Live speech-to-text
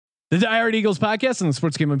The Die Hard Eagles podcast on the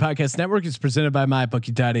Sports Gambling Podcast Network is presented by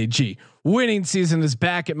MyBookie.ag. Winning season is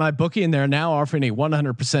back at MyBookie, and they're now offering a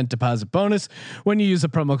 100% deposit bonus when you use the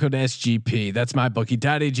promo code SGP. That's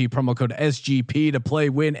MyBookie.ag, promo code SGP to play,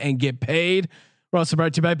 win, and get paid. We're also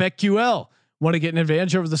brought to you by BetQL. Want to get an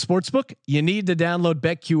advantage over the sportsbook? You need to download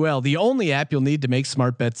BetQL, the only app you'll need to make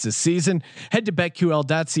smart bets this season. Head to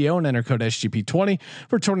betql.co and enter code SGP20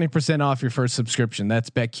 for 20% off your first subscription.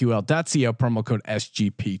 That's betql.co, promo code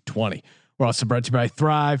SGP20. We're also brought to you by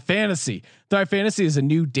Thrive Fantasy. Thrive Fantasy is a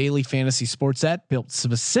new daily fantasy sports app built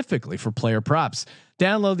specifically for player props.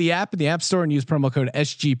 Download the app in the App Store and use promo code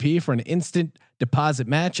SGP for an instant deposit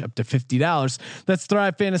match up to $50. That's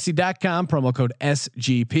thrivefantasy.com, promo code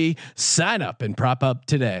SGP. Sign up and prop up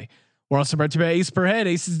today. We're also brought to you by Ace Per Head.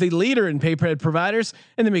 Ace is the leader in pay per head providers,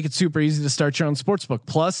 and they make it super easy to start your own sportsbook.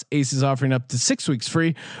 Plus, Ace is offering up to 6 weeks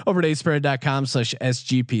free over at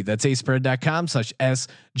aceperhead.com/SGP. That's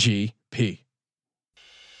aceperhead.com/SGP.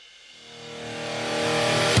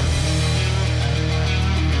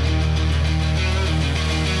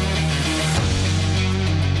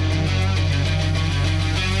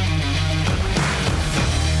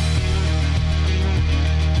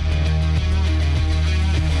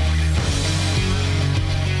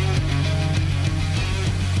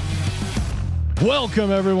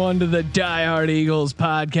 Welcome everyone to the Die Hard Eagles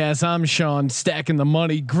podcast. I'm Sean, stacking the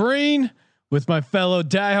money green with my fellow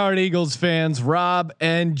Die Hard Eagles fans, Rob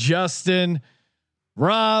and Justin.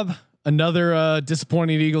 Rob, another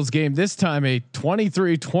disappointing Eagles game. This time a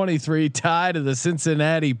 23-23 tie to the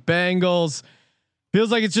Cincinnati Bengals.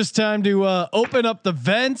 Feels like it's just time to open up the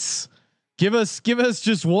vents. Give us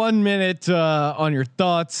just 1 minute on your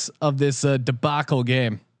thoughts of this debacle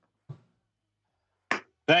game.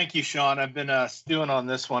 Thank you, Sean. I've been stewing on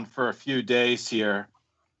this one for a few days here.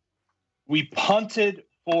 We punted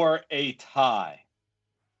for a tie.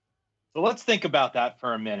 So let's think about that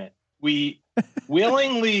for a minute. We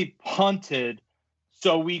willingly punted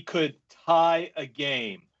so we could tie a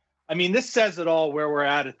game. I mean, this says it all where we're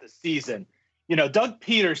at the season. You know, Doug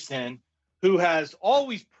Peterson, who has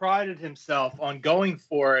always prided himself on going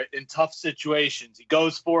for it in tough situations. He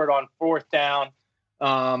goes for it on fourth down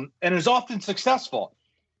and is often successful.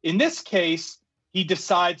 In this case, he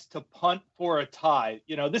decides to punt for a tie.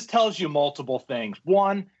 You know, this tells you multiple things.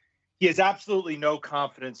 One, he has absolutely no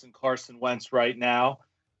confidence in Carson Wentz right now.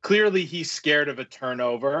 Clearly, he's scared of a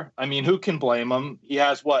turnover. I mean, who can blame him? He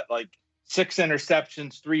has like 6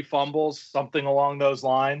 interceptions, 3 fumbles, something along those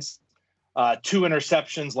lines. 2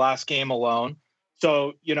 interceptions last game alone.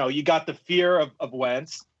 So, you know, you got the fear of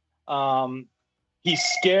Wentz. He's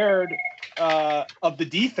scared of the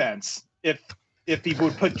defense. If he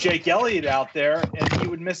would put Jake Elliott out there and he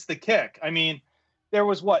would miss the kick. I mean, there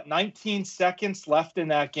was 19 seconds left in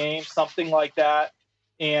that game, something like that.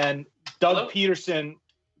 And Doug Peterson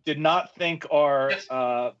did not think our,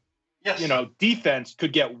 defense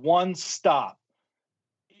could get one stop.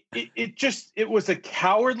 It was a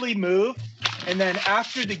cowardly move. And then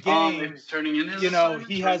after the game,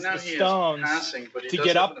 he has the stones to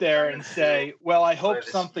get up there and say, well, I hope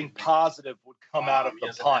something positive would come out of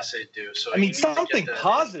the punt. I mean, something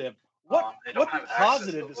positive. What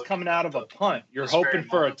positive is coming out of a punt? You're hoping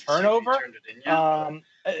for a turnover? The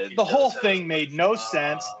whole thing made no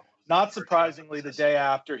sense. Not surprisingly, the day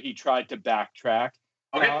after he tried to backtrack.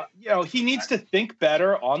 He needs to think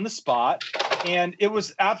better on the spot. And it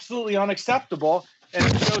was absolutely unacceptable. And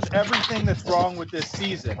it shows everything that's wrong with this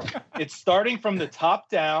season. It's starting from the top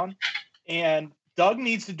down, and Doug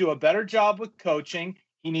needs to do a better job with coaching.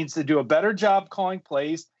 He needs to do a better job calling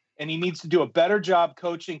plays, and he needs to do a better job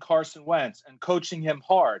coaching Carson Wentz and coaching him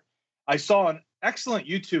hard. I saw an excellent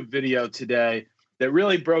YouTube video today that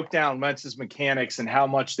really broke down Wentz's mechanics and how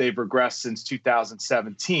much they've regressed since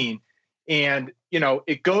 2017. And, you know,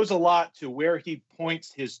 it goes a lot to where he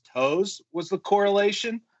points his toes was the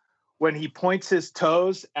correlation. When he points his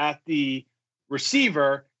toes at the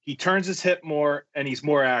receiver, he turns his hip more and he's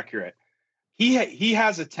more accurate. He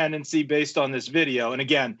has a tendency based on this video. And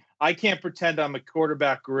again, I can't pretend I'm a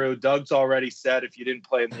quarterback guru. Doug's already said if you didn't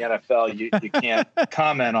play in the NFL, you can't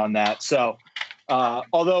comment on that. So,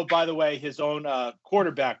 although, by the way, his own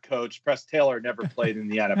quarterback coach, Press Taylor, never played in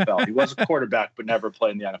the NFL. He was a quarterback, but never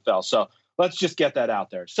played in the NFL. So let's just get that out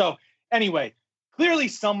there. So anyway, clearly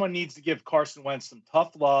someone needs to give Carson Wentz some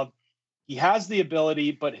tough love. He has the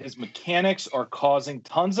ability, but his mechanics are causing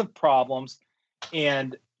tons of problems.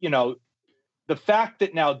 And, you know, the fact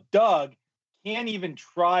that now Doug can't even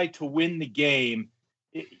try to win the game,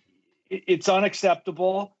 it's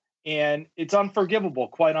unacceptable and it's unforgivable,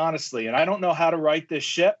 quite honestly. And I don't know how to right this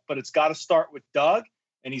ship, but it's got to start with Doug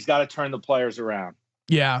and he's got to turn the players around.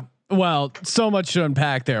 Yeah. Well, so much to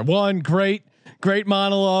unpack there. One, great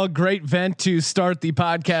monologue, great vent to start the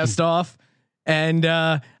podcast off. And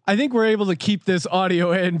I think we're able to keep this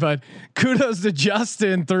audio in, but kudos to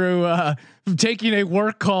Justin through taking a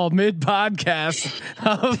work call mid podcast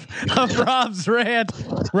of Rob's rant.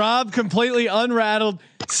 Rob completely unrattled,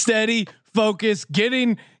 steady, focused,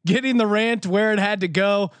 getting the rant where it had to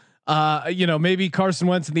go. Maybe Carson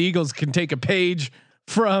Wentz and the Eagles can take a page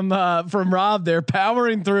from Rob there,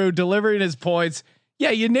 powering through, delivering his points. Yeah,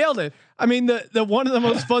 you nailed it. I mean, the one of the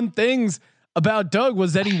most fun things about Doug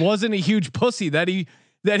was that he wasn't a huge pussy, that he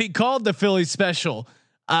called the Philly special,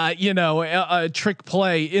 a trick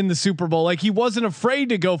play in the Super Bowl. Like, he wasn't afraid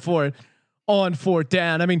to go for it on fourth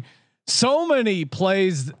down. I mean, so many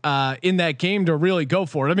plays in that game to really go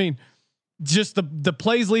for it. I mean, just the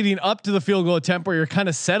plays leading up to the field goal attempt where you're kind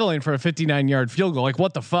of settling for a 59-yard field goal. Like,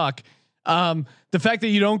 what the fuck? The fact that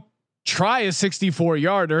you don't try a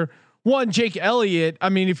 64-yarder. One, Jake Elliott. I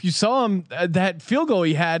mean, if you saw him, that field goal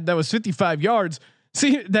he had that was 55 yards,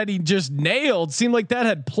 see that he just nailed, seemed like that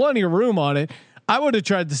had plenty of room on it. I would have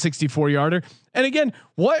tried the 64-yarder. And again,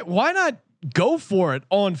 why not go for it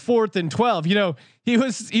on 4th and 12? You know, he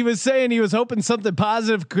was saying he was hoping something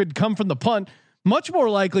positive could come from the punt. Much more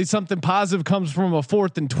likely something positive comes from a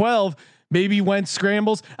 4th and 12. Maybe Wentz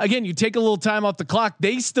scrambles. Again, you take a little time off the clock.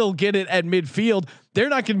 They still get it at midfield. They're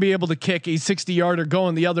not going to be able to kick a 60-yarder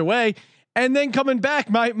going the other way. And then coming back,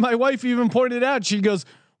 my wife even pointed out, she goes,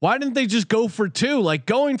 why didn't they just go for 2? Like,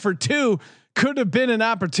 going for 2 could have been an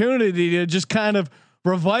opportunity to just kind of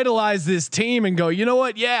revitalize this team and go, you know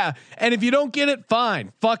what? Yeah. And if you don't get it,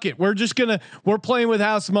 fine, fuck it. We're playing with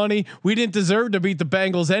house money. We didn't deserve to beat the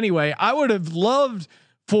Bengals anyway. I would have loved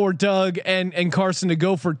for Doug and Carson to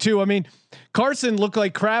go for 2. I mean, Carson looked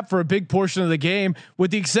like crap for a big portion of the game,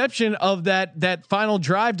 with the exception of that final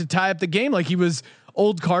drive to tie up the game. Like, he was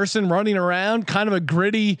old Carson running around, kind of a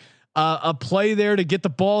gritty a play there to get the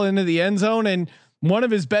ball into the end zone, and one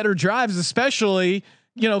of his better drives, especially,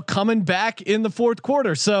 coming back in the fourth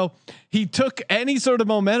quarter. So he took any sort of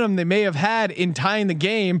momentum they may have had in tying the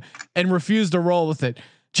game and refused to roll with it.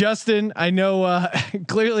 Justin, I know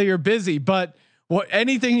clearly you're busy, but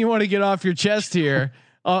anything you want to get off your chest here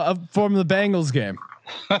from the Bengals game?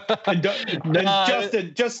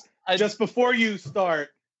 Justin, just before you start,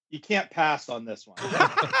 you can't pass on this one.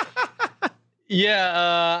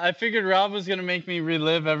 Yeah, I figured Rob was going to make me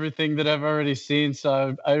relive everything that I've already seen,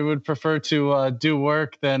 so I would prefer to do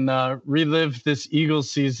work than relive this Eagles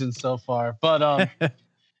season so far. But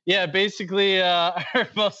yeah, basically, I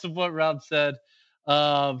heard most of what Rob said.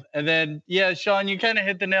 And then, yeah, Sean, you kind of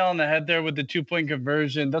hit the nail on the head there with the 2-point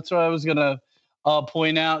conversion. That's what I was going to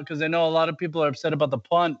point out, because I know a lot of people are upset about the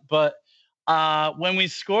punt. But when we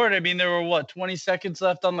scored, I mean, there were 20 seconds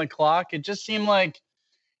left on the clock. It just seemed like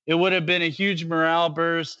it would have been a huge morale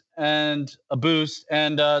boost and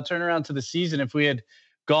turnaround to the season if we had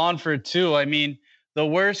gone for 2. I mean, the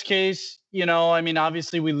worst case,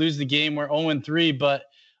 obviously we lose the game. We're 0-3, but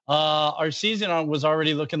our season was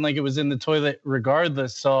already looking like it was in the toilet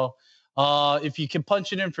regardless. So if you can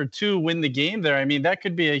punch it in for 2, win the game there, I mean, that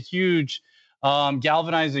could be a huge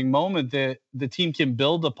galvanizing moment that the team can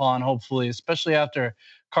build upon, hopefully, especially after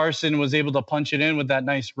Carson was able to punch it in with that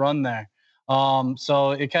nice run there.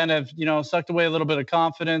 So it kind of, sucked away a little bit of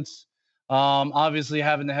confidence. Obviously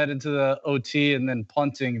having to head into the OT and then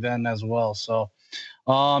punting then as well. So,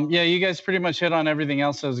 yeah, you guys pretty much hit on everything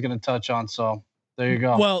else I was going to touch on. So there you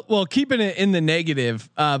go. Well, keeping it in the negative,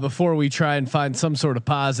 before we try and find some sort of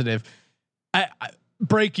positive,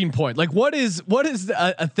 breaking point. Like, what is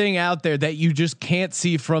a thing out there that you just can't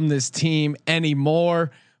see from this team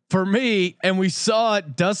anymore? For me, and we saw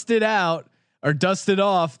it dusted off,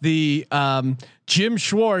 the Jim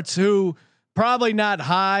Schwartz, who probably not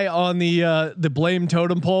high on the blame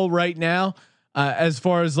totem pole right now, as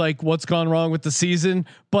far as like what's gone wrong with the season,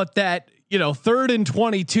 but that 3rd and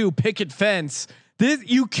 22 picket fence.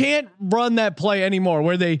 You can't run that play anymore,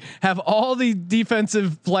 where they have all the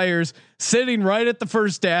defensive players sitting right at the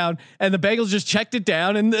first down, and the Bengals just checked it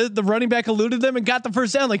down, and the running back eluded them and got the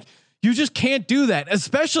first down. Like, you just can't do that,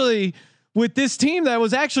 especially with this team that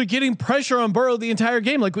was actually getting pressure on Burrow the entire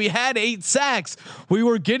game. Like, we had 8 sacks. We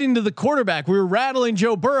were getting to the quarterback. We were rattling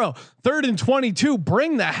Joe Burrow. 3rd and 22,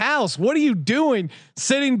 bring the house. What are you doing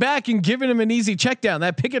sitting back and giving him an easy check down?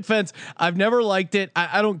 That picket fence, I've never liked it.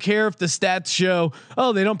 I don't care if the stats show,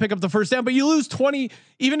 they don't pick up the first down, but you lose 20,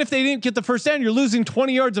 even if they didn't get the first down, you're losing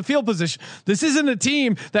 20 yards of field position. This isn't a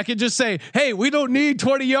team that can just say, hey, we don't need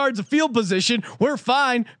 20 yards of field position. We're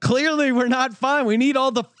fine. Clearly we're not fine. We need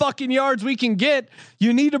all the fucking yards we can get.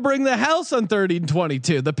 You need to bring the house on 30 and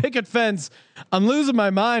 22. The picket fence, I'm losing my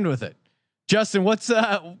mind with it. Justin, what's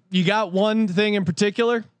you got one thing in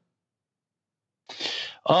particular?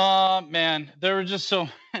 Man, there were just so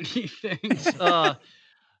many things.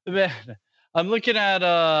 Man, I'm looking at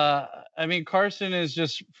I mean, Carson is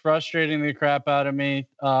just frustrating the crap out of me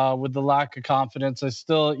with the lack of confidence. I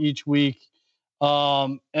still each week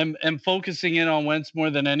am focusing in on Wentz more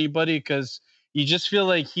than anybody, because you just feel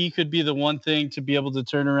like he could be the one thing to be able to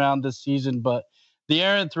turn around this season. But the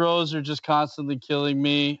errant throws are just constantly killing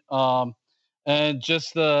me. And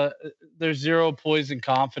just there's zero poise and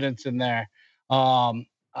confidence in there.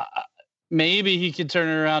 Maybe he could turn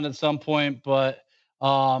it around at some point, but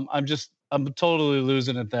I'm totally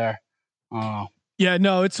losing it there. Yeah,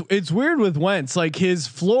 no, it's weird with Wentz. Like, his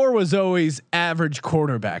floor was always average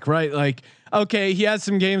quarterback, right? Like, okay, he has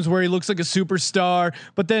some games where he looks like a superstar,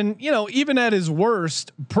 but then, you know, even at his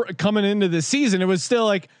worst coming into the season, it was still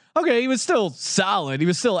like, okay, he was still solid. He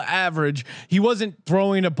was still average. He wasn't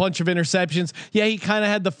throwing a bunch of interceptions. Yeah, he kind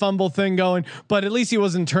of had the fumble thing going, but at least he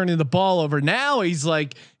wasn't turning the ball over. Now he's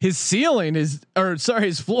like, his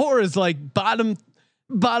floor is like bottom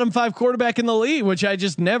 5 quarterback in the league, which I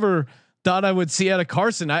just never thought I would see out of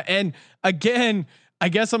Carson. And again, I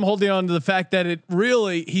guess I'm holding on to the fact that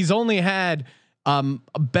he's only had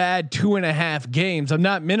a bad 2.5 games. I'm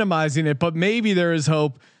not minimizing it, but maybe there is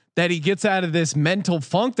hope that he gets out of this mental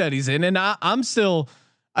funk that he's in. And I still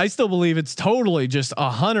believe it's totally just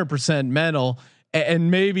 100% mental,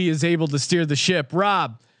 and maybe is able to steer the ship.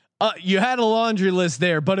 Rob, you had a laundry list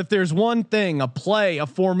there, but if there's one thing, a play, a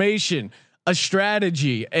formation, a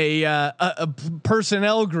strategy, a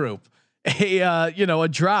personnel group, a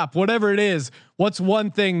drop, whatever it is, what's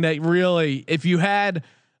one thing that really, if you had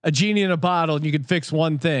a genie in a bottle and you could fix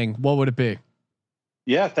one thing, what would it be?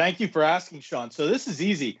 Yeah, thank you for asking, Sean. So this is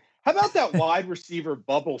easy. How about that wide receiver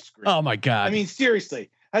bubble screen? Oh my God. I mean, seriously,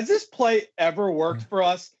 has this play ever worked for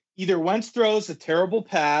us? Either Wentz throws a terrible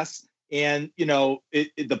pass and,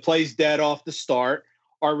 the play's dead off the start.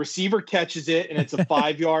 Our receiver catches it and it's a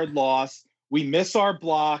 5-yard loss. We miss our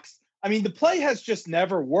blocks. I mean, the play has just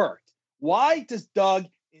never worked. Why does Doug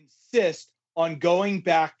insist on going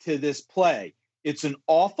back to this play? It's an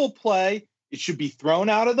awful play. It should be thrown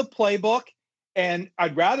out of the playbook. And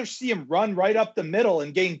I'd rather see him run right up the middle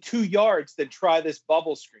and gain 2 yards than try this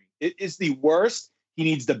bubble screen. It is the worst. He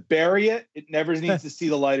needs to bury it. It never needs to see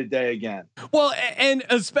the light of day again. Well, and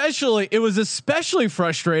it was especially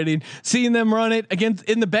frustrating seeing them run it against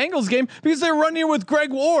in the Bengals game, because they're running with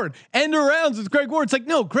Greg Ward, end arounds with Greg Ward. It's like,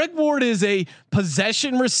 no, Greg Ward is a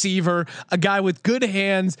possession receiver, a guy with good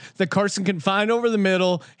hands that Carson can find over the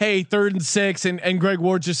middle. Hey, 3rd and 6, and Greg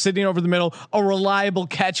Ward just sitting over the middle, a reliable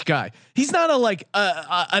catch guy. He's not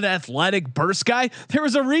an athletic burst guy. There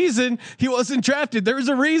was a reason he wasn't drafted. There was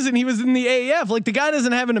a reason he was in the AAF. Like, the guy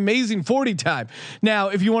doesn't have an amazing 40 time. Now,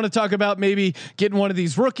 if you want to talk about maybe getting one of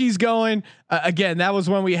these rookies going, again, that was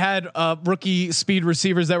when we had rookie speed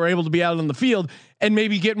receivers that were able to be out on the field, and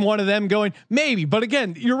maybe getting one of them going, maybe. But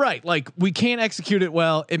again, you're right. Like, we can't execute it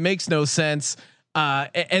well. It makes no sense.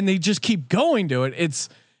 And they just keep going to it.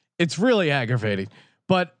 It's really aggravating.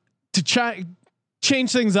 But to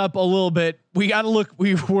change things up a little bit, we got to look.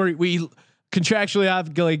 We contractually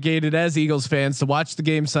obligated as Eagles fans to watch the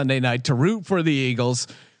game Sunday night, to root for the Eagles.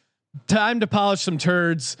 Time to polish some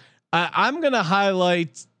turds. I'm going to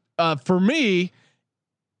highlight for me,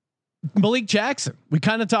 Malik Jackson. We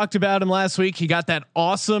kind of talked about him last week. He got that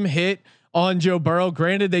awesome hit on Joe Burrow.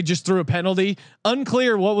 Granted, they just threw a penalty.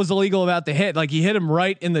 Unclear what was illegal about the hit. Like, he hit him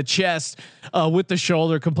right in the chest with the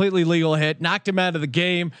shoulder. Completely legal hit. Knocked him out of the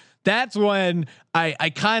game. That's when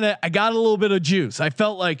I got a little bit of juice. I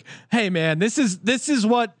felt like, hey man, this is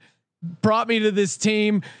what brought me to this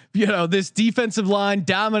team. This defensive line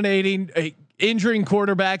dominating, injuring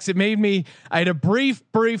quarterbacks. It made me. I had a brief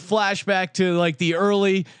flashback to like the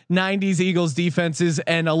early '90s Eagles defenses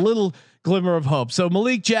and a little glimmer of hope. So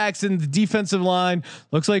Malik Jackson, the defensive line,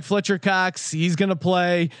 looks like Fletcher Cox. He's gonna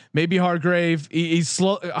play. Maybe Hargrave. He's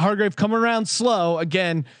slow. Hargrave coming around slow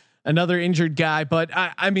again. Another injured guy, but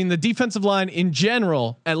I mean, the defensive line in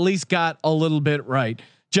general at least got a little bit right.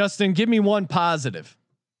 Justin, give me one positive.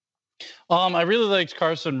 I really liked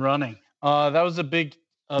Carson running. That was a big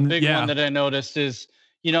one that I noticed is,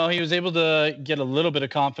 he was able to get a little bit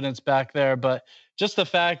of confidence back there, but just the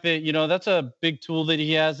fact that, that's a big tool that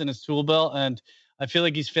he has in his tool belt. And I feel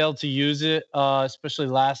like he's failed to use it, especially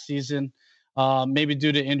last season. Maybe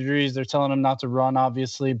due to injuries, they're telling him not to run,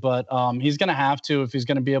 obviously, but he's going to have to if he's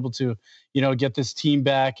going to be able to, get this team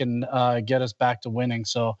back and get us back to winning.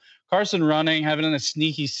 So Carson running, having a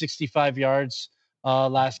sneaky 65 yards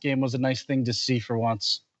last game was a nice thing to see for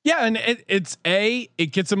once. Yeah, and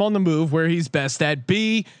it gets him on the move where he's best at.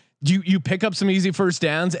 B, you pick up some easy first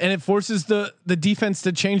downs, and it forces the defense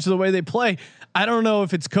to change the way they play. I don't know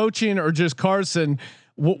if it's coaching or just Carson.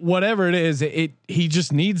 Whatever it is, he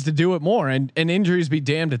just needs to do it more, and injuries be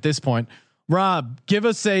damned at this point. Rob, give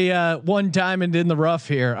us a one diamond in the rough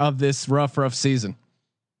here of this rough season.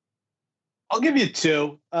 I'll give you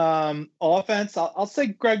 2. Offense, I'll say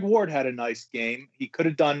Greg Ward had a nice game. He could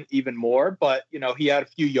have done even more, but he had a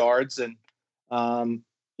few yards, and I'm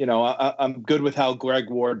good with how Greg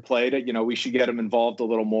Ward played it. We should get him involved a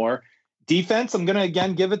little more. Defense, I'm going to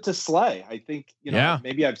again give it to Slay. I think,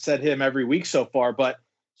 maybe I've said him every week so far, but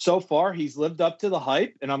so far he's lived up to the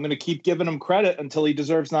hype, and I'm going to keep giving him credit until he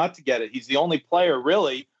deserves not to get it. He's the only player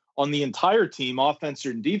really on the entire team, offense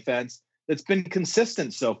or defense, that's been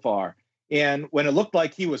consistent so far. And when it looked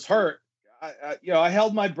like he was hurt, I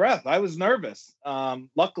held my breath. I was nervous.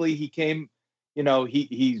 Luckily he came,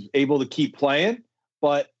 he's able to keep playing,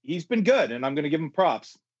 but he's been good, and I'm going to give him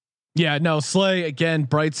props. Yeah, no, Slay again,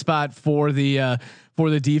 bright spot for the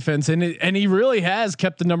defense, and he really has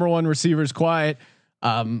kept the number one receivers quiet.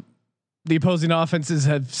 The opposing offenses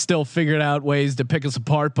have still figured out ways to pick us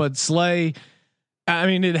apart, but Slay, I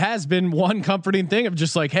mean, it has been one comforting thing of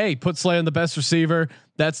just like, hey, put Slay on the best receiver.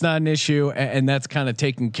 That's not an issue, and that's kind of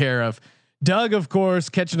taken care of. Doug, of course,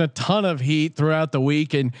 catching a ton of heat throughout the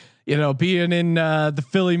week, and being in the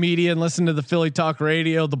Philly media and listening to the Philly talk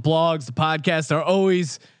radio, the blogs, the podcasts are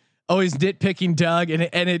always nitpicking Doug,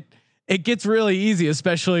 and it gets really easy,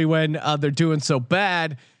 especially when they're doing so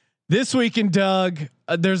bad. This week in Doug,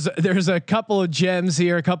 there's a couple of gems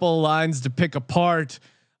here, a couple of lines to pick apart.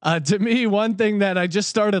 To me, one thing that I just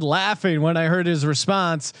started laughing when I heard his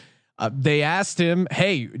response, they asked him,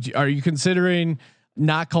 "Hey, are you considering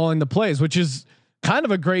not calling the plays?" Which is kind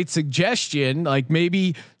of a great suggestion. Like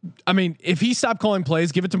maybe, I mean, if he stopped calling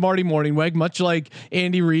plays, give it to Marty Mornhinweg, much like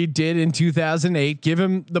Andy Reid did in 2008. Give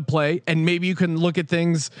him the play, and maybe you can look at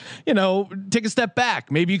things. Take a step back.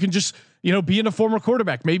 Maybe you can just being a former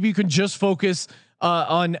quarterback. Maybe you can just focus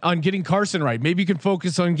on getting Carson right. Maybe you can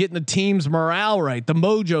focus on getting the team's morale right, the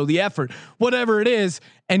mojo, the effort, whatever it is,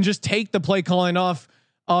 and just take the play calling off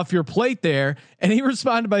your plate there. And he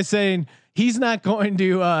responded by saying he's not going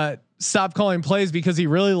to stop calling plays because he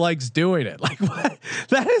really likes doing it. Like what?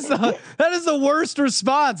 that is the worst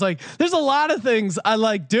response. Like there's a lot of things I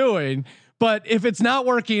like doing, but if it's not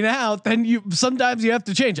working out, then sometimes you have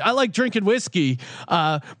to change. I like drinking whiskey,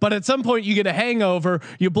 but at some point you get a hangover,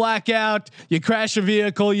 you black out, you crash a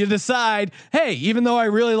vehicle, you decide, hey, even though I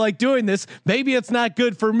really like doing this, maybe it's not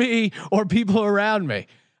good for me or people around me.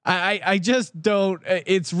 I just don't.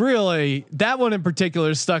 It's really that one in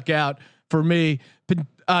particular stuck out for me.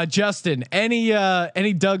 Justin,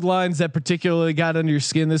 any Doug lines that particularly got under your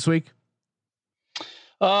skin this week?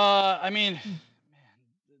 I mean,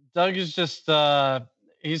 Doug is just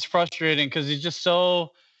he's frustrating because he's just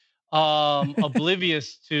so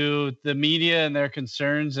oblivious to the media and their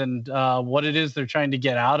concerns and what it is they're trying to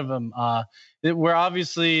get out of him. We're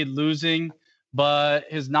obviously losing, but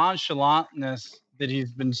his nonchalantness that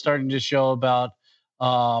he's been starting to show about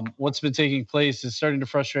what's been taking place is starting to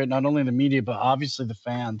frustrate not only the media, but obviously the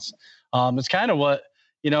fans. It's kind of what,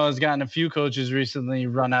 has gotten a few coaches recently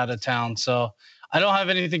run out of town. So I don't have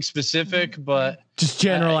anything specific, but just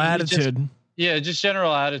general attitude. Just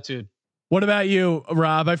general attitude. What about you,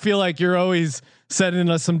 Rob? I feel like you're always sending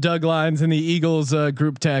us some Doug lines in the Eagles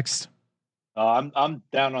group text. I'm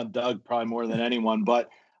down on Doug probably more than anyone,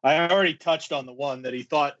 but I already touched on the one that he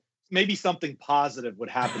thought maybe something positive would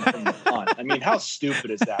happen from the punt. I mean, how stupid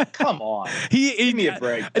is that? Come on, give me a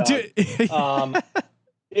break, Doug.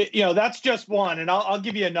 That's just one, and I'll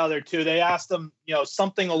give you another too. They asked him,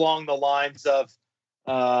 something along the lines of,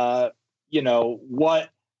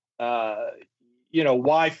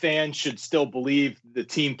 why fans should still believe the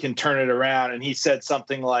team can turn it around, and he said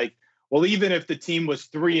something like, "Well, even if the team was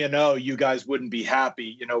 3-0, you guys wouldn't be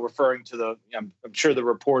happy." Referring to I'm sure the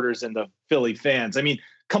reporters and the Philly fans. I mean,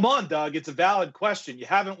 come on, Doug. It's a valid question. You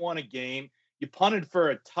haven't won a game. You punted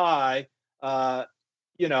for a tie.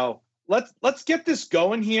 Let's get this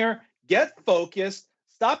going here. Get focused.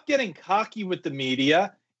 Stop getting cocky with the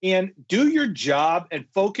media and do your job and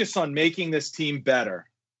focus on making this team better.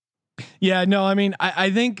 Yeah, no, I mean, I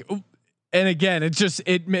think, and again,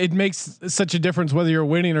 it makes such a difference whether you're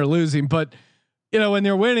winning or losing, but you know, when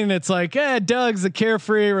they're winning, it's like, Doug's a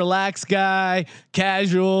carefree, relaxed guy,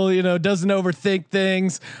 casual, you know, doesn't overthink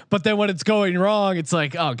things. But then when it's going wrong, it's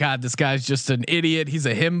like, oh God, this guy's just an idiot. He's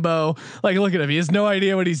a himbo. Like, look at him. He has no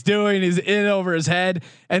idea what he's doing. He's in over his head.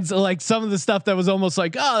 And so like some of the stuff that was almost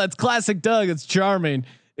like, oh, that's classic Doug, it's charming,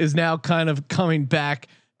 is now kind of coming back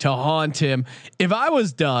to haunt him. If I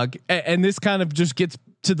was Doug, and this kind of just gets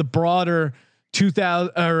to the broader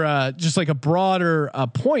 2000 or just like a broader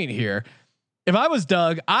point here. If I was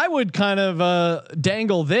Doug, I would kind of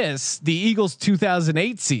dangle the Eagles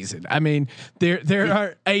 2008 season. I mean, there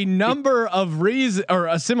are a number of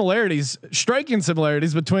similarities, striking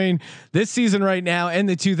similarities between this season right now and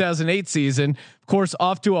the 2008 season. Of course,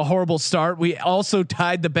 off to a horrible start. We also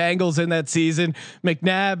tied the Bengals in that season.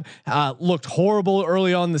 McNabb looked horrible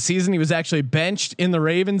early on in the season. He was actually benched in the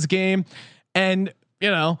Ravens game, and you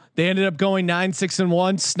know, they ended up going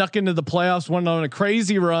 9-6-1, snuck into the playoffs, went on a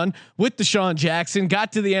crazy run with Deshaun Jackson,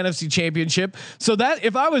 got to the NFC Championship. So that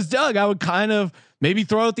if I was Doug, I would kind of maybe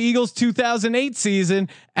throw out the Eagles 2008 season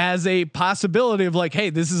as a possibility of like, hey,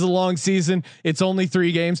 this is a long season. It's only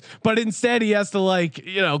 3 games, but instead he has to like,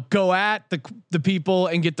 you know, go at the people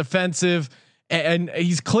and get defensive. And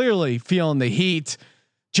he's clearly feeling the heat.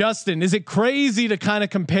 Justin, is it crazy to kind of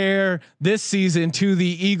compare this season to the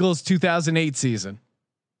Eagles 2008 season?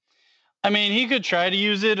 I mean, he could try to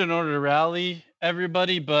use it in order to rally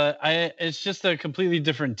everybody, but it's just a completely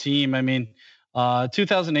different team. I mean,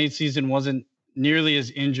 2008 season wasn't nearly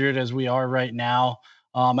as injured as we are right now.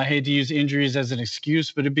 I hate to use injuries as an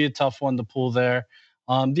excuse, but it'd be a tough one to pull there.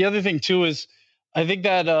 The other thing too is I think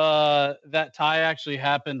that that tie actually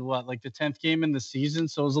happened like the 10th game in the season,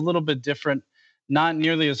 so it was a little bit different. Not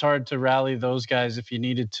nearly as hard to rally those guys if you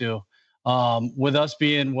needed to. With us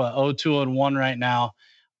being 0-2-1 right now,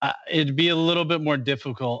 it'd be a little bit more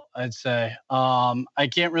difficult, I'd say. I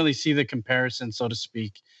can't really see the comparison, so to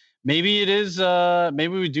speak. Maybe it is. Maybe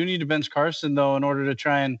we do need to bench Carson though, in order to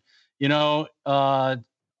try and, you know,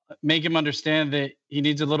 make him understand that he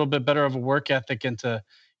needs a little bit better of a work ethic and to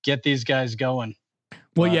get these guys going.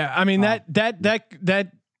 Well, yeah, I mean that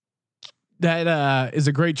is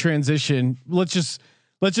a great transition. Let's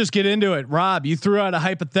just get into it. Rob, you threw out a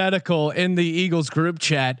hypothetical in the Eagles group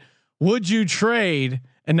chat. Would you trade?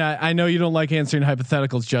 And I know you don't like answering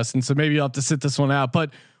hypotheticals, Justin, so maybe you'll have to sit this one out,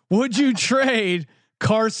 but would you trade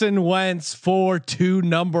Carson Wentz for 2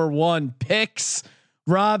 number 1 picks?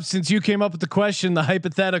 Rob, since you came up with the question, the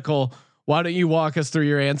hypothetical, why don't you walk us through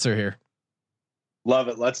your answer here? Love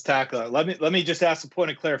it. Let's tackle it. Let me just ask a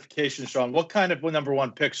point of clarification, Sean. What kind of number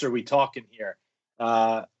 1 picks are we talking here?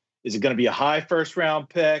 Is it going to be a high first round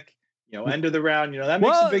pick? You know, end of the round. You know, that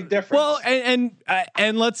makes a big difference. Well,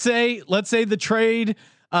 and let's say the trade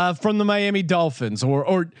from the Miami Dolphins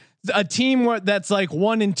or a team that's like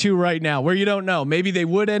 1-2 right now, where you don't know. Maybe they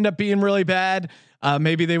would end up being really bad.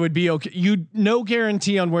 Maybe they would be okay. No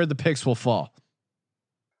guarantee on where the picks will fall.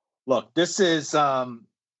 Look, this is an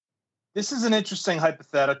interesting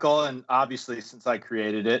hypothetical, and obviously, since I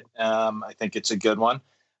created it, I think it's a good one.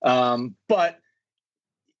 But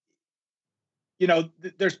you know,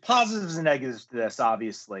 there's positives and negatives to this,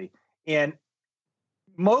 obviously, and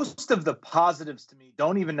most of the positives to me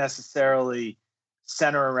don't even necessarily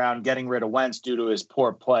center around getting rid of Wentz due to his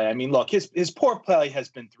poor play. I mean, look, his poor play has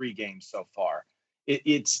been 3 games so far.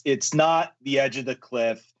 It's not the edge of the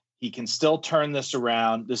cliff. He can still turn this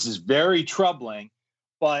around. This is very troubling,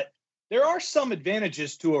 but there are some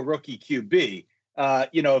advantages to a rookie QB.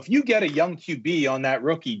 You know, if you get a young QB on that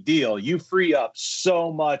rookie deal, you free up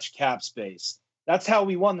so much cap space. That's how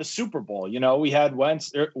we won the Super Bowl. You know, we had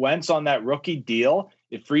Wentz on that rookie deal.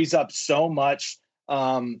 It frees up so much,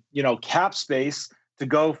 you know, cap space to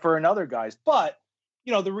go for another guys. But,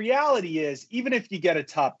 you know, the reality is, even if you get a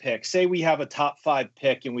top pick, say we have a top 5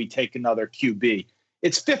 pick and we take another QB,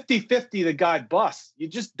 it's 50-50 the guy busts. You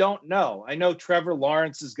just don't know. I know Trevor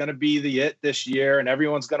Lawrence is going to be the it this year and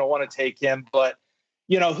everyone's going to want to take him, but,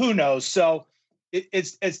 you know, who knows? So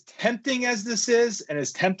it's as tempting as this is, and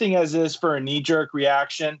as tempting as it is for a knee-jerk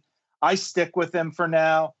reaction, I stick with him for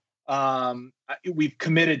now. We've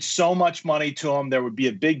committed so much money to him. There would be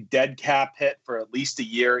a big dead cap hit for at least a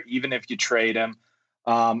year, even if you trade him.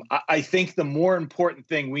 I think the more important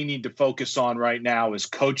thing we need to focus on right now is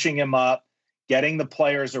coaching him up, getting the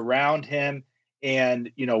players around him,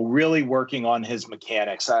 and, you know, really working on his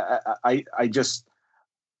mechanics. I just,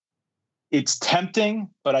 it's tempting,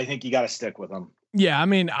 but I think you got to stick with him. Yeah. I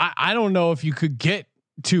mean, I don't know if you could get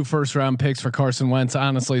 2 first round picks for Carson Wentz,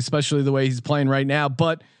 honestly, especially the way he's playing right now.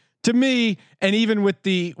 But to me, and even with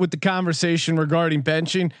the conversation regarding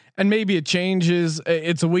benching, and maybe it changes,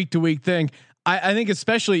 it's a week to week thing. I think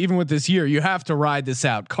especially even with this year, you have to ride this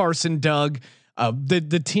out. Carson, Doug,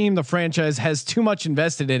 the team, the franchise has too much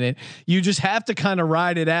invested in it. You just have to kind of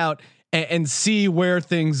ride it out and see where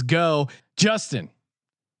things go. Justin,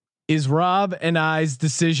 is Rob and I's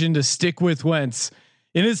decision to stick with Wentz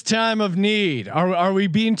in his time of need? Are we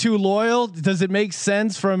being too loyal? Does it make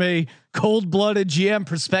sense from a cold-blooded GM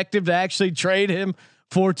perspective to actually trade him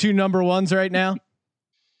for 2 number ones right now?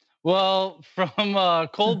 Well, from a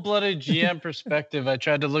cold-blooded GM perspective, I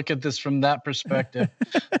tried to look at this from that perspective.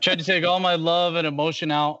 I tried to take all my love and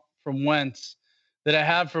emotion out from Wentz that I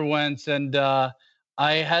have for Wentz. And I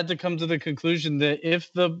had to come to the conclusion that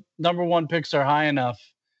if the number 1 picks are high enough,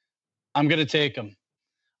 I'm going to take them.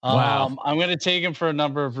 Wow. I'm going to take him for a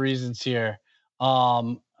number of reasons here.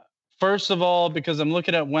 First of all, because I'm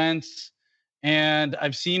looking at Wentz and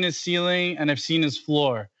I've seen his ceiling and I've seen his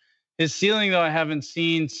floor. His ceiling, though, I haven't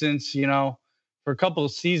seen since, for a couple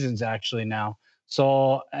of seasons actually now.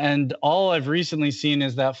 So, and all I've recently seen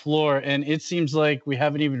is that floor. And it seems like we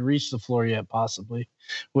haven't even reached the floor yet, possibly,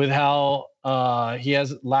 with how he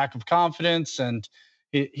has lack of confidence. And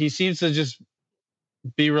he seems to just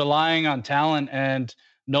be relying on talent and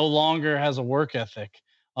no longer has a work ethic.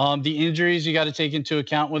 The injuries you got to take into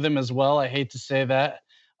account with him as well. I hate to say that.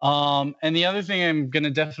 And the other thing I'm going to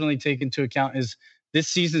definitely take into account is this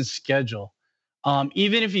season's schedule.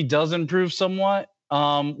 Even if he does improve somewhat,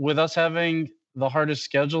 with us having the hardest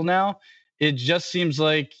schedule now, it just seems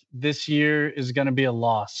like this year is going to be a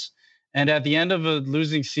loss. And at the end of a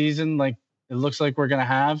losing season, like it looks like we're going to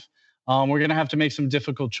have to make some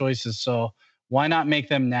difficult choices. So why not make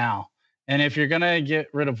them now? And if you're going to get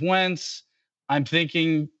rid of Wentz, I'm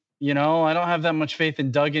thinking, I don't have that much faith in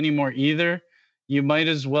Doug anymore either. You might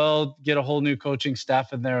as well get a whole new coaching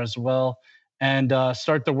staff in there as well and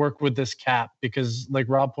start to work with this cap because like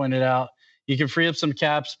Rob pointed out, you can free up some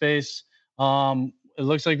cap space. It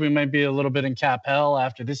looks like we might be a little bit in cap hell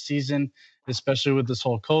after this season, especially with this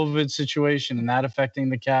whole COVID situation and that affecting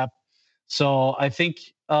the cap. So I think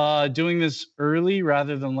doing this early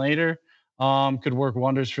rather than later could work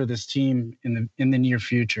wonders for this team in the near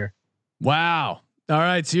future. Wow. All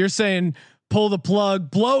right. So you're saying pull the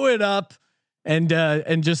plug, blow it up, and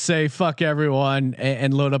just say fuck everyone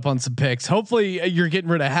and load up on some picks. Hopefully you're getting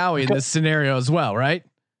rid of Howie in this scenario as well, right?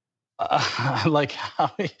 Like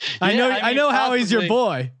Howie. Yeah, I know Howie's your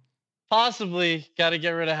boy. Possibly got to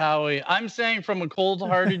get rid of Howie. I'm saying from a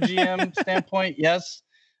cold-hearted GM standpoint, yes.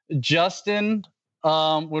 Justin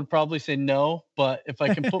would probably say no, but if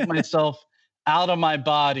I can put myself out of my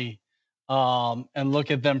body and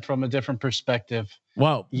look at them from a different perspective.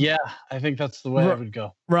 Wow. Yeah, I think that's the way I would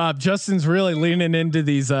go. Rob, Justin's really leaning into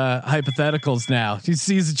these hypotheticals now. He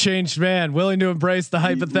sees a changed man, willing to embrace the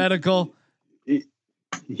hypothetical.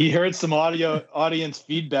 He heard some audience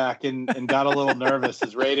feedback and got a little nervous.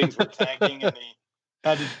 His ratings were tanking, and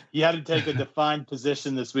he had to take a defined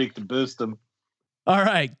position this week to boost them. All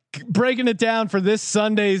right, breaking it down for this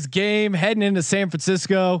Sunday's game, heading into San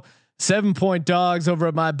Francisco. 7-point dogs over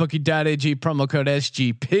at mybookie.ag, promo code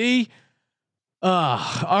SGP.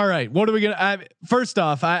 All right. What are we gonna? First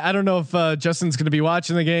off, I don't know if Justin's gonna be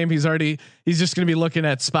watching the game. He's just gonna be looking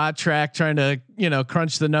at Spot Track, trying to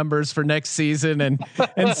crunch the numbers for next season and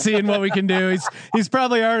seeing what we can do. He's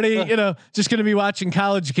probably already just gonna be watching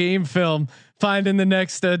college game film, finding the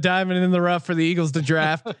next diamond in the rough for the Eagles to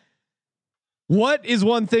draft. What is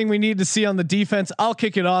one thing we need to see on the defense? I'll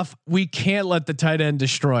kick it off. We can't let the tight end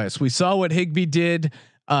destroy us. We saw what Higbee did,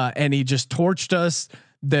 and he just torched us.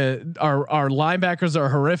 Our linebackers are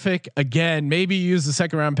horrific. Again, maybe use the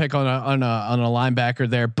 2nd round pick on a linebacker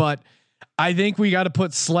there, but I think we got to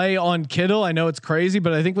put Slay on Kittle. I know it's crazy,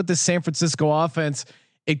 but I think with the San Francisco offense,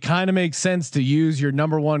 it kind of makes sense to use your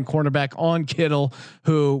number 1 cornerback on Kittle,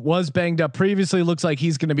 who was banged up previously. Looks like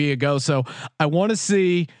he's going to be a go. So I want to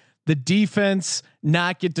see the defense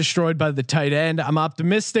not get destroyed by the tight end. I'm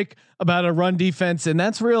optimistic about a run defense, and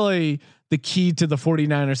that's really the key to the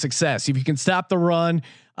 49ers success. If you can stop the run,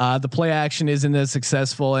 the play action isn't as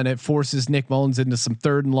successful, and it forces Nick Mullins into some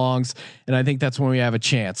 3rd and longs. And I think that's when we have a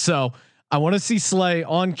chance. So I want to see Slay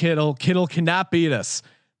on Kittle. Kittle cannot beat us.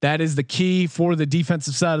 That is the key for the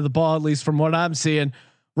defensive side of the ball, at least from what I'm seeing.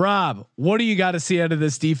 Rob, what do you got to see out of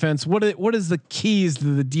this defense? What is the keys to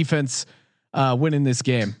the defense winning this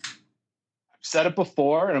game? I've said it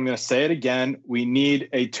before, and I'm going to say it again. We need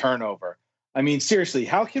a turnover. I mean, seriously,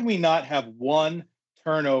 how can we not have one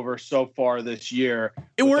turnover so far this year?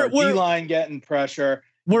 We're D-line getting pressure.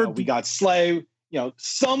 We got Slay.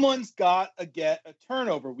 Someone's got to get a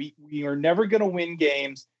turnover. We are never going to win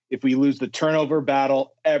games if we lose the turnover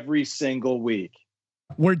battle every single week.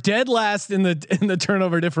 We're dead last in the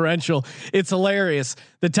turnover differential. It's hilarious.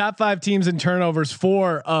 The top 5 teams in turnovers,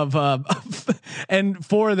 4 of and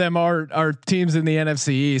 4 of them are teams in the NFC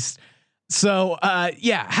East. So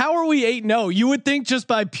yeah, how are we 8-0? You would think just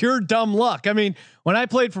by pure dumb luck. I mean, when I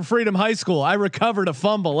played for Freedom High School, I recovered a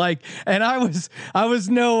fumble, and I was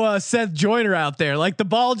no Seth Joyner out there. Like, the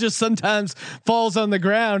ball just sometimes falls on the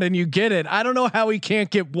ground and you get it. I don't know how we can't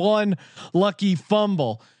get one lucky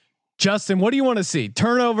fumble. Justin, what do you want to see?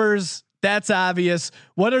 Turnovers, that's obvious.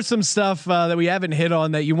 What are some stuff that we haven't hit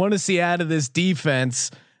on that you want to see out of this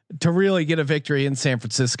defense to really get a victory in San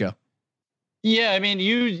Francisco? Yeah, I mean,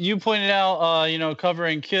 you pointed out,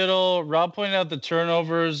 covering Kittle. Rob pointed out the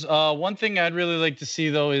turnovers. One thing I'd really like to see,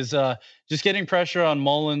 though, is just getting pressure on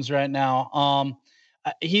Mullins right now.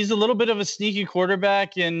 He's a little bit of a sneaky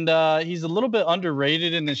quarterback, and he's a little bit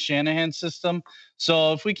underrated in the Shanahan system.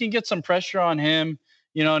 So if we can get some pressure on him,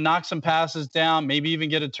 knock some passes down, maybe even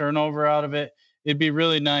get a turnover out of it, it'd be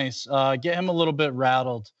really nice. Get him a little bit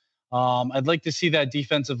rattled. I'd like to see that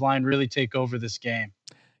defensive line really take over this game.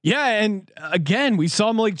 Yeah, and again, we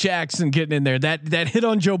saw Malik Jackson getting in there. That hit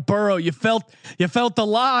on Joe Burrow, you felt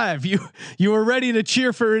alive. You were ready to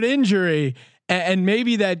cheer for an injury, and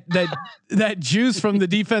maybe that juice from the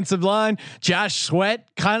defensive line. Josh Sweat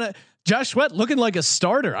looking like a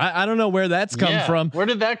starter. I don't know where that's come from. Where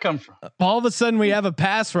did that come from? All of a sudden we have a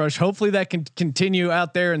pass rush. Hopefully that can continue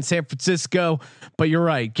out there in San Francisco. But you're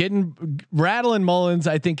right, rattling Mullins,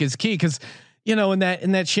 I think, is key, because in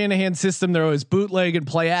that Shanahan system, they're always bootleg and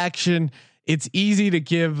play action. It's easy to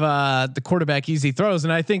give the quarterback easy throws,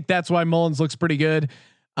 and I think that's why Mullins looks pretty good.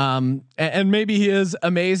 And maybe he is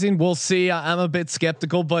amazing. We'll see. I'm a bit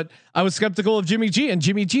skeptical, but I was skeptical of Jimmy G, and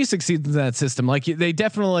Jimmy G succeeds in that system. Like, they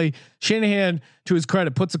definitely, Shanahan, to his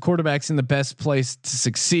credit, puts the quarterbacks in the best place to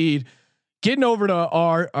succeed. Getting over to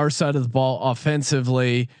our side of the ball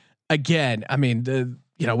offensively, again, I mean,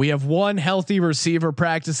 we have one healthy receiver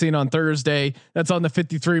practicing on Thursday. That's on the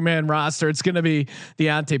 53-man roster. It's going to be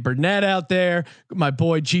Deontay Burnett out there. My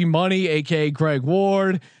boy G Money, aka Greg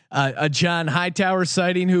Ward, a John Hightower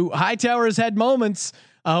sighting, who Hightower has had moments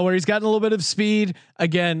where he's gotten a little bit of speed.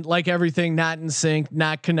 Again, like everything, not in sync,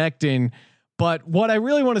 not connecting. But what I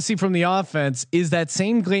really want to see from the offense is that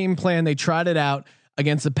same game plan they tried it out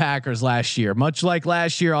against the Packers last year. Much like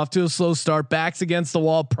last year, off to a slow start, backs against the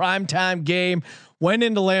wall, primetime game. Went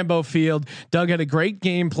into Lambeau Field. Doug had a great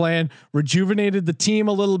game plan, rejuvenated the team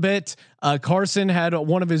a little bit. Carson had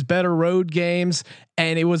one of his better road games,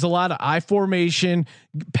 and it was a lot of I formation,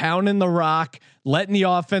 pounding the rock, letting the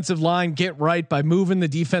offensive line get right by moving the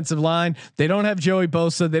defensive line. They don't have Joey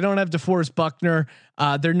Bosa. They don't have DeForest Buckner.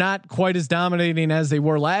 They're not quite as dominating as they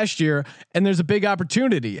were last year, and there's a big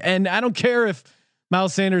opportunity. And I don't care if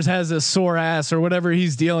Miles Sanders has a sore ass or whatever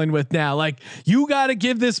he's dealing with now. Like, you got to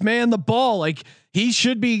give this man the ball. Like, he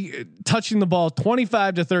should be touching the ball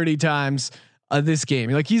 25 to 30 times this game.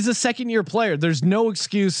 Like, he's a second-year player. There's no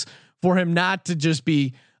excuse for him not to just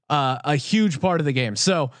be a huge part of the game.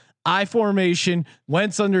 So I formation,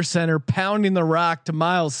 Wentz under center, pounding the rock to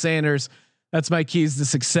Miles Sanders. That's my keys to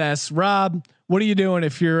success. Rob, what are you doing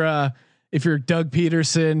if you're Doug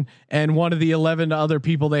Peterson and one of the 11 other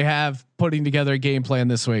people they have putting together a game plan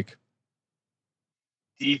this week?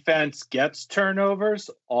 Defense gets turnovers.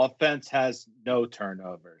 Offense has no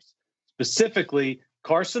turnovers. Specifically,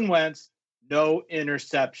 Carson Wentz, no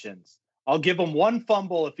interceptions. I'll give him one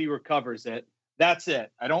fumble if he recovers it. That's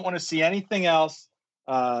it. I don't want to see anything else.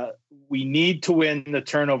 We need to win the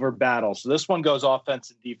turnover battle. So this one goes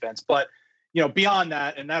offense and defense. But, beyond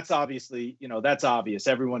that, and that's obviously, that's obvious.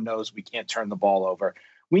 Everyone knows we can't turn the ball over.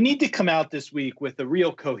 We need to come out this week with a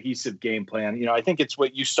real cohesive game plan. I think it's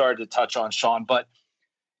what you started to touch on, Sean, but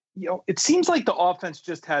it seems like the offense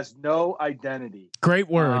just has no identity. Great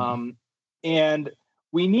word. And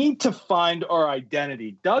we need to find our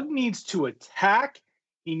identity. Doug needs to attack.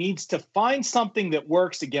 He needs to find something that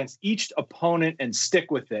works against each opponent and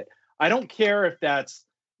stick with it. I don't care if that's,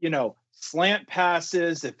 slant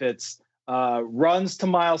passes, if it's runs to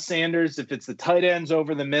Miles Sanders, if it's the tight ends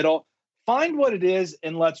over the middle. Find what it is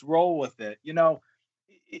and let's roll with it.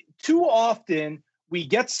 Too often we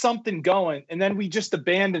get something going and then we just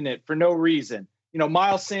abandon it for no reason.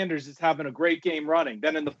 Miles Sanders is having a great game running.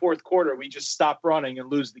 Then in the fourth quarter, we just stop running and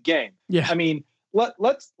lose the game. Yeah. I mean,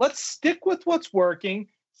 let's stick with what's working,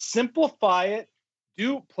 simplify it,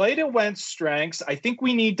 play to Wentz strengths. I think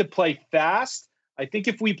we need to play fast. I think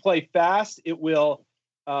if we play fast, it will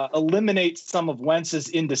eliminate some of Wentz's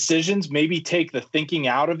indecisions, maybe take the thinking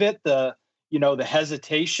out of it, the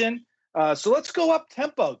hesitation. So let's go up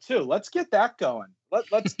tempo too. Let's get that going.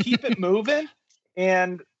 Let's keep it moving.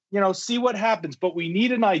 And, see what happens. But we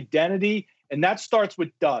need an identity, and that starts with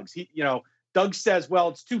Doug's. Doug says, well,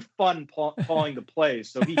 it's too fun calling the plays,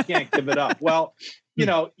 so he can't give it up. Well,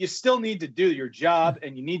 you still need to do your job,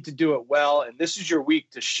 and you need to do it well. And this is your week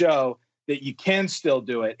to show that you can still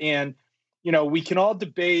do it. And, we can all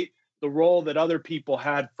debate the role that other people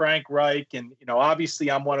had, Frank Reich. And,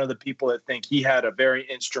 obviously I'm one of the people that think he had a very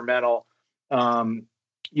instrumental,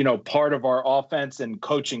 part of our offense and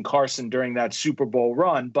coaching Carson during that Super Bowl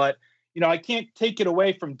run. But, I can't take it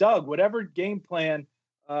away from Doug. Whatever game plan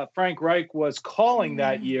Frank Reich was calling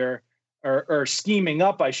that year, or scheming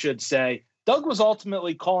up, I should say, Doug was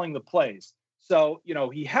ultimately calling the plays. So,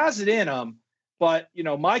 he has it in him, but,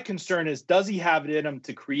 my concern is, does he have it in him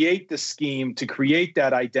to create the scheme, to create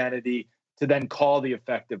that identity, to then call the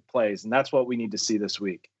effective plays? And that's what we need to see this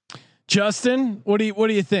week. Justin, what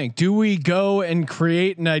do you think? Do we go and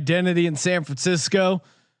create an identity in San Francisco?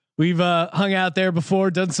 We've hung out there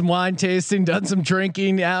before, done some wine tasting, done some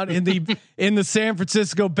drinking out in the San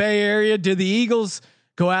Francisco Bay Area. Do the Eagles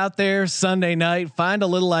go out there Sunday night, find a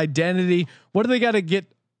little identity? What do they got to get?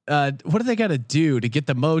 What do they got to do to get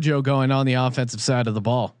the mojo going on the offensive side of the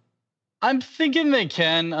ball? I'm thinking they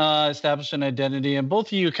can establish an identity, and both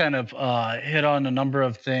of you kind of hit on a number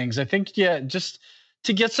of things. I think, just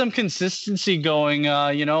to get some consistency going,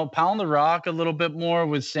 pound the rock a little bit more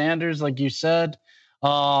with Sanders, like you said.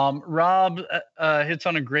 Rob hits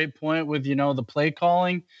on a great point with, the play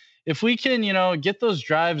calling. If we can, get those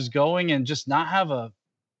drives going and just not have a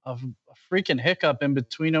freaking hiccup in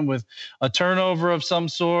between them with a turnover of some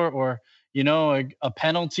sort, or, a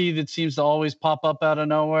penalty that seems to always pop up out of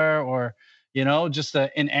nowhere, or, just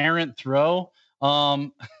an errant throw. I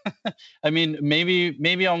mean,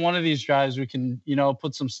 maybe on one of these drives we can,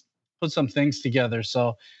 put some things together.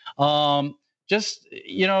 So, just,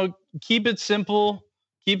 keep it simple.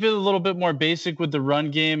 Keep it a little bit more basic with the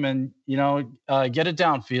run game, and get it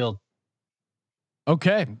downfield.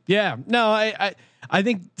 Okay. Yeah. No, I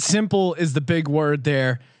think simple is the big word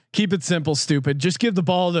there. Keep it simple, stupid. Just give the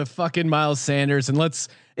ball to fucking Miles Sanders, and let's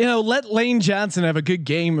let Lane Johnson have a good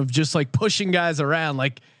game of just like pushing guys around.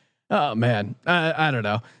 Like, oh man, I don't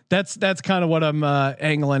know. That's kind of what I'm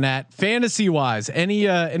angling at. Fantasy wise,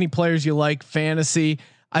 any players you like fantasy?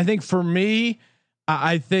 I think for me,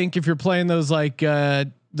 I think if you're playing those like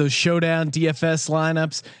those showdown DFS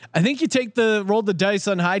lineups, I think you roll the dice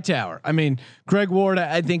on Hightower. I mean, Greg Ward,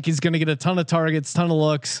 I think he's going to get a ton of targets, ton of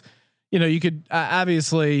looks. You could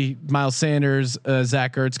obviously Miles Sanders,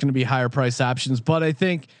 Zach Ertz going to be higher price options, but I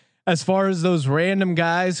think as far as those random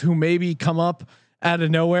guys who maybe come up out of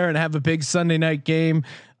nowhere and have a big Sunday night game,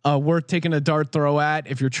 worth taking a dart throw at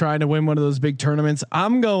if you're trying to win one of those big tournaments,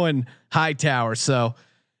 I'm going Hightower. So.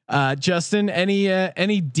 Justin, any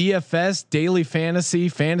DFS daily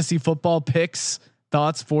fantasy football picks,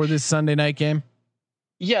 thoughts for this Sunday night game?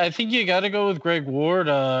 Yeah, I think you got to go with Greg Ward.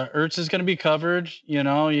 Ertz is going to be covered. You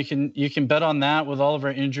can bet on that with all of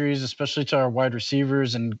our injuries, especially to our wide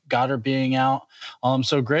receivers and Goddard being out.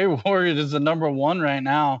 So Greg Ward is the number one right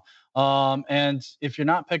now. And if you're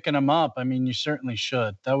not picking him up, I mean, you certainly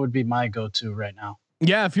should. That would be my go-to right now.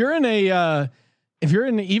 Yeah, if you're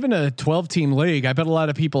in even a 12-team league, I bet a lot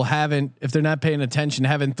of people if they're not paying attention,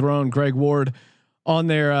 haven't thrown Greg Ward on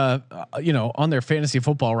their, on their fantasy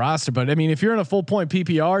football roster. But I mean, if you're in a full point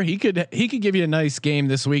PPR, he could give you a nice game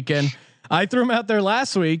this weekend. I threw him out there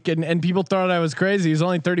last week, and people thought I was crazy. He's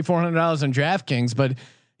only $3,400 on DraftKings, but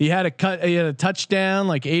he had a touchdown,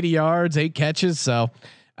 like 80 yards, 8 catches. So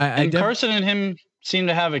Carson and him seem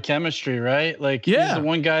to have a chemistry, right? Like, he's the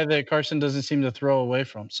one guy that Carson doesn't seem to throw away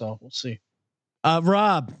from. So we'll see.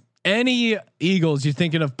 Rob, any Eagles you're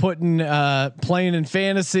thinking of playing in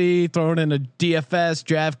fantasy, throwing in a DFS,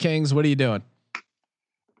 DraftKings? What are you doing?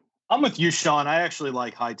 I'm with you, Sean. I actually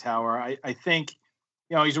like Hightower. I think,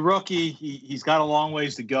 he's a rookie. He's got a long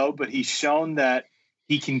ways to go, but he's shown that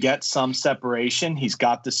he can get some separation. He's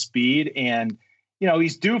got the speed, and,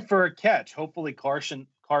 he's due for a catch. Hopefully Carson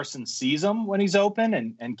sees him when he's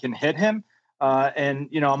open and can hit him. And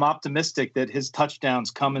I'm optimistic that his touchdown's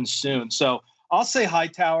coming soon. So I'll say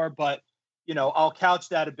Hightower, but I'll couch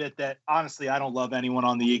that a bit that honestly, I don't love anyone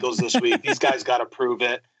on the Eagles this week. These guys got to prove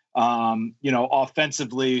it.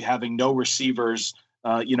 Offensively, having no receivers,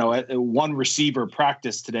 one receiver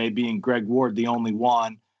practice today being Greg Ward, the only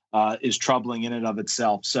one, is troubling in and of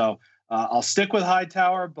itself. So I'll stick with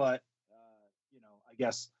Hightower, but I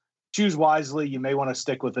guess choose wisely. You may want to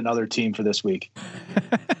stick with another team for this week.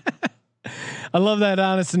 I love that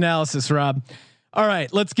honest analysis, Rob. All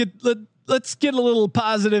right, let's get a little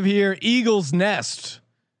positive here. Eagles Nest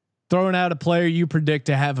throwing out a player you predict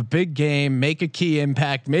to have a big game, make a key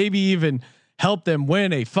impact, maybe even help them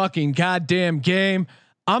win a fucking goddamn game.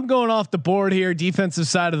 I'm going off the board here. Defensive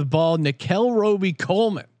side of the ball, Nickel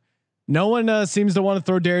Roby-Coleman. No one seems to want to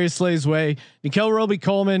throw Darius Slay's way. Nickel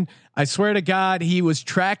Roby-Coleman, I swear to God, he was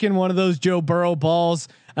tracking one of those Joe Burrow balls.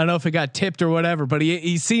 I don't know if it got tipped or whatever, but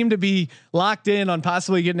he seemed to be locked in on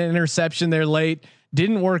possibly getting an interception there late.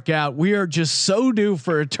 Didn't work out. We are just so due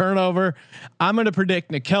for a turnover. I'm going to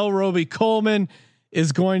predict Nickel Roby-Coleman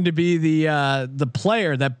is going to be the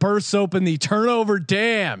player that bursts open the turnover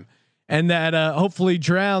dam and that hopefully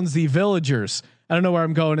drowns the Villagers. I don't know where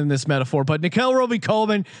I'm going in this metaphor, but Nickel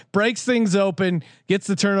Roby-Coleman breaks things open, gets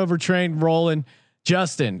the turnover train rolling.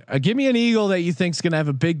 Justin, give me an Eagle that you think is going to have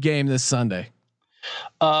a big game this Sunday.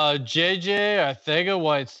 JJ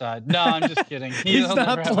Arcega-Whiteside. No, I'm just kidding. He's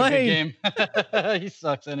not playing. He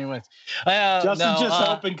sucks anyways. Justin's just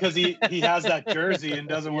hoping because he has that jersey and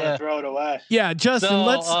doesn't want to throw it away. Yeah, Justin,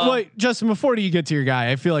 let's wait. Justin, before you get to your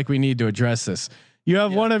guy, I feel like we need to address this. You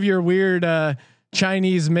have one of your weird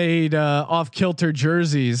Chinese made off kilter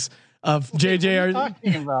jerseys of JJ.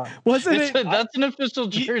 Talking about? Wasn't it? That's an official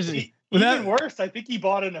jersey. Even worse, I think he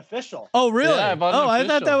bought an official. Oh, really? Yeah, I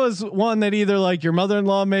thought that was one that either like your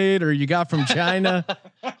mother-in-law made or you got from China.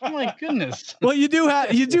 Oh my goodness. Well, you do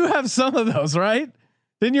have some of those, right?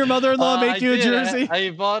 Didn't your mother-in-law make you a jersey? I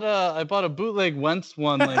bought a bootleg Wentz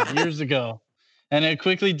one like years ago, and it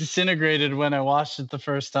quickly disintegrated when I washed it the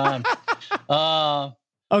first time.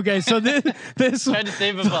 Okay, so this tried to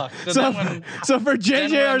save a buck. So for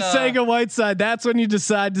JJ Arcega-Whiteside, that's when you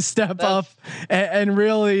decide to step up and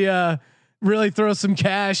really throw some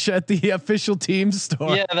cash at the official team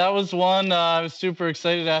store. Yeah, that was one. I was super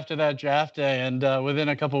excited after that draft day, and within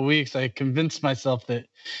a couple of weeks, I convinced myself that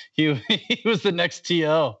he was the next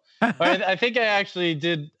TO. I think I actually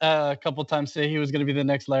did a couple times say he was going to be the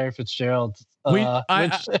next Larry Fitzgerald.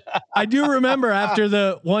 I do remember after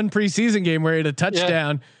the one preseason game where he had a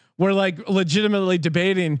touchdown, we're like legitimately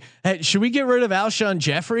debating, hey, should we get rid of Alshon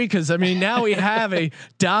Jeffrey? Cause I mean, now we have a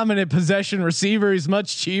dominant possession receiver. He's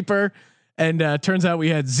much cheaper. And turns out we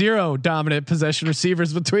had 0 dominant possession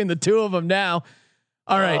receivers between the two of them now.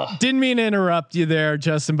 All right. Didn't mean to interrupt you there,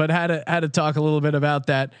 Justin, but had to talk a little bit about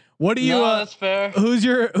that. What do you, that's fair. Who's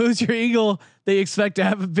your Eagle that you expect to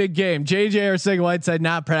have a big game? JJ Arcega-Whiteside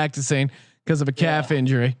not practicing because of a calf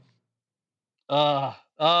injury. The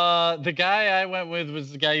guy I went with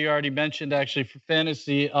was the guy you already mentioned actually for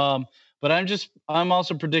fantasy. But I'm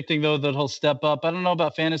also predicting though that he'll step up. I don't know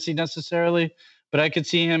about fantasy necessarily, but I could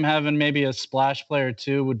see him having maybe a splash player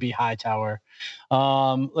too. Would be Hightower.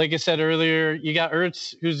 Like I said earlier, you got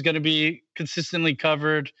Ertz who's going to be consistently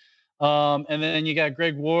covered, and then you got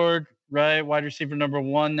Greg Ward, right, wide receiver number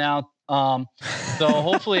 1 now. So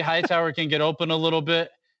hopefully Hightower can get open a little bit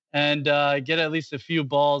and get at least a few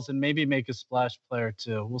balls and maybe make a splash player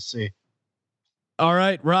too. We'll see. All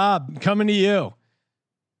right, Rob, coming to you.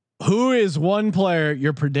 Who is one player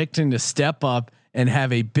you're predicting to step up and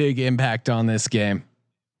have a big impact on this game?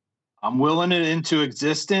 I'm willing it into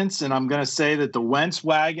existence, and I'm going to say that the Wentz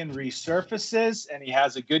wagon resurfaces, and he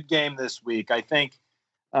has a good game this week. I think,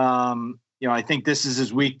 I think this is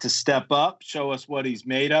his week to step up, show us what he's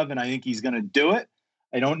made of, and I think he's going to do it.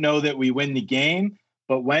 I don't know that we win the game,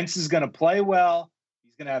 but Wentz is going to play well.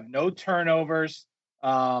 He's going to have no turnovers.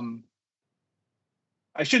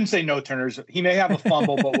 I shouldn't say no turnovers. He may have a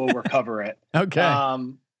fumble, but we'll recover it. Okay.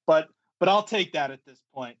 But I'll take that at this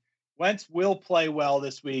point. Wentz will play well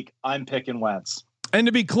this week. I'm picking Wentz. And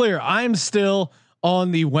to be clear, I'm still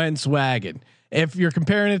on the Wentz wagon. If you're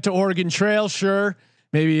comparing it to Oregon Trail, sure,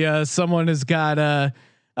 maybe someone has got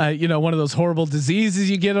one of those horrible diseases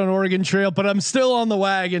you get on Oregon Trail, but I'm still on the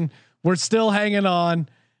wagon. We're still hanging on.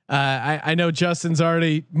 I know Justin's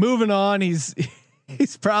already moving on. He's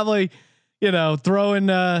probably throwing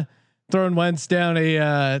Wentz down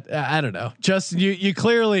I don't know. Justin, you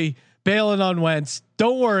clearly bailing on Wentz.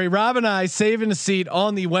 Don't worry, Rob and I saving a seat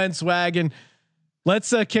on the Wentz wagon.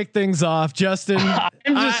 Let's kick things off, Justin. I'm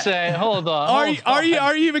just saying. Hold on. Are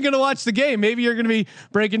you even going to watch the game? Maybe you're going to be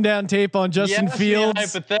breaking down tape on Justin Fields.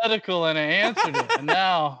 Hypothetical, and I answered it, and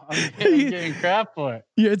now I'm getting crap for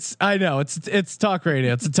it. I know it's talk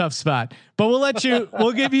radio. It's a tough spot, but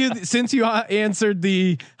we'll give you since you answered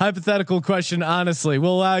the hypothetical question honestly.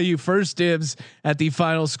 We'll allow you first dibs at the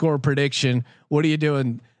final score prediction. What are you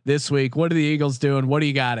doing this week? What are the Eagles doing? What do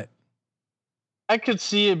you got it? I could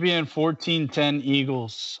see it being 14-10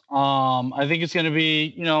 Eagles. I think it's going to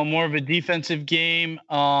be, more of a defensive game.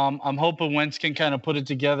 I'm hoping Wentz can kind of put it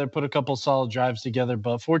together, put a couple solid drives together,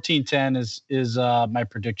 but 14-10 is my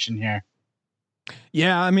prediction here.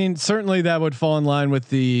 Yeah. I mean, certainly that would fall in line with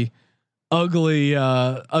the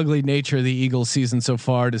ugly nature of the Eagles season so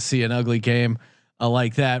far to see an ugly game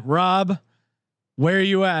like that. Rob, where are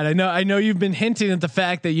you at? I know you've been hinting at the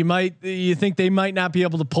fact that you think they might not be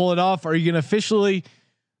able to pull it off. Are you going to officially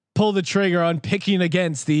pull the trigger on picking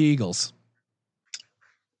against the Eagles?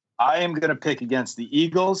 I am going to pick against the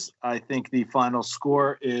Eagles. I think the final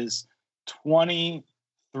score is 23-21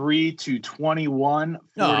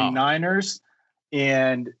 49ers.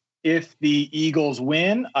 And if the Eagles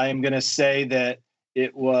win, I am going to say that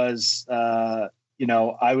it was, I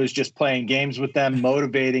was just playing games with them,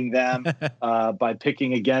 motivating them by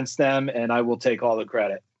picking against them, and I will take all the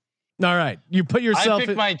credit. All right. You put yourself. I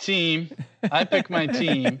pick my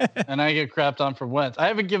team, and I get crapped on for Wentz. I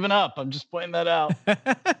haven't given up. I'm just pointing that out.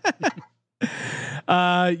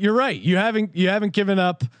 You're right. You haven't given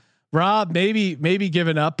up. Rob maybe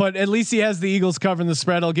given up, but at least he has the Eagles covering the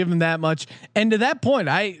spread. I'll give him that much. And to that point,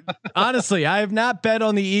 I have not bet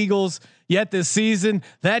on the Eagles yet this season.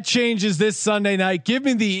 That changes this Sunday night. Give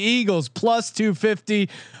me the Eagles plus 250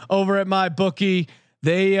 over at my bookie.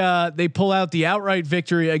 They pull out the outright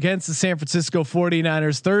victory against the San Francisco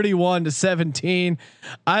 49ers, 31-17.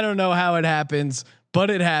 I don't know how it happens, but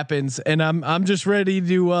it happens, and I'm just ready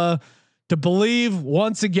to believe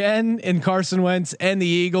once again in Carson Wentz and the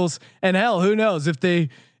Eagles. And hell, who knows if the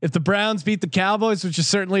Browns beat the Cowboys, which is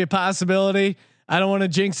certainly a possibility. I don't want to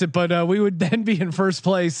jinx it, but we would then be in first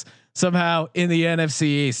place somehow in the NFC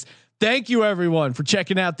East. Thank you everyone for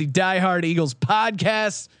checking out the Die Hard Eagles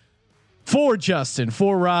podcast. For Justin,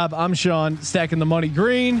 for Rob, I'm Sean, stacking the money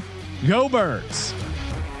green. Go Birds.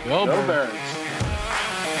 Go Birds.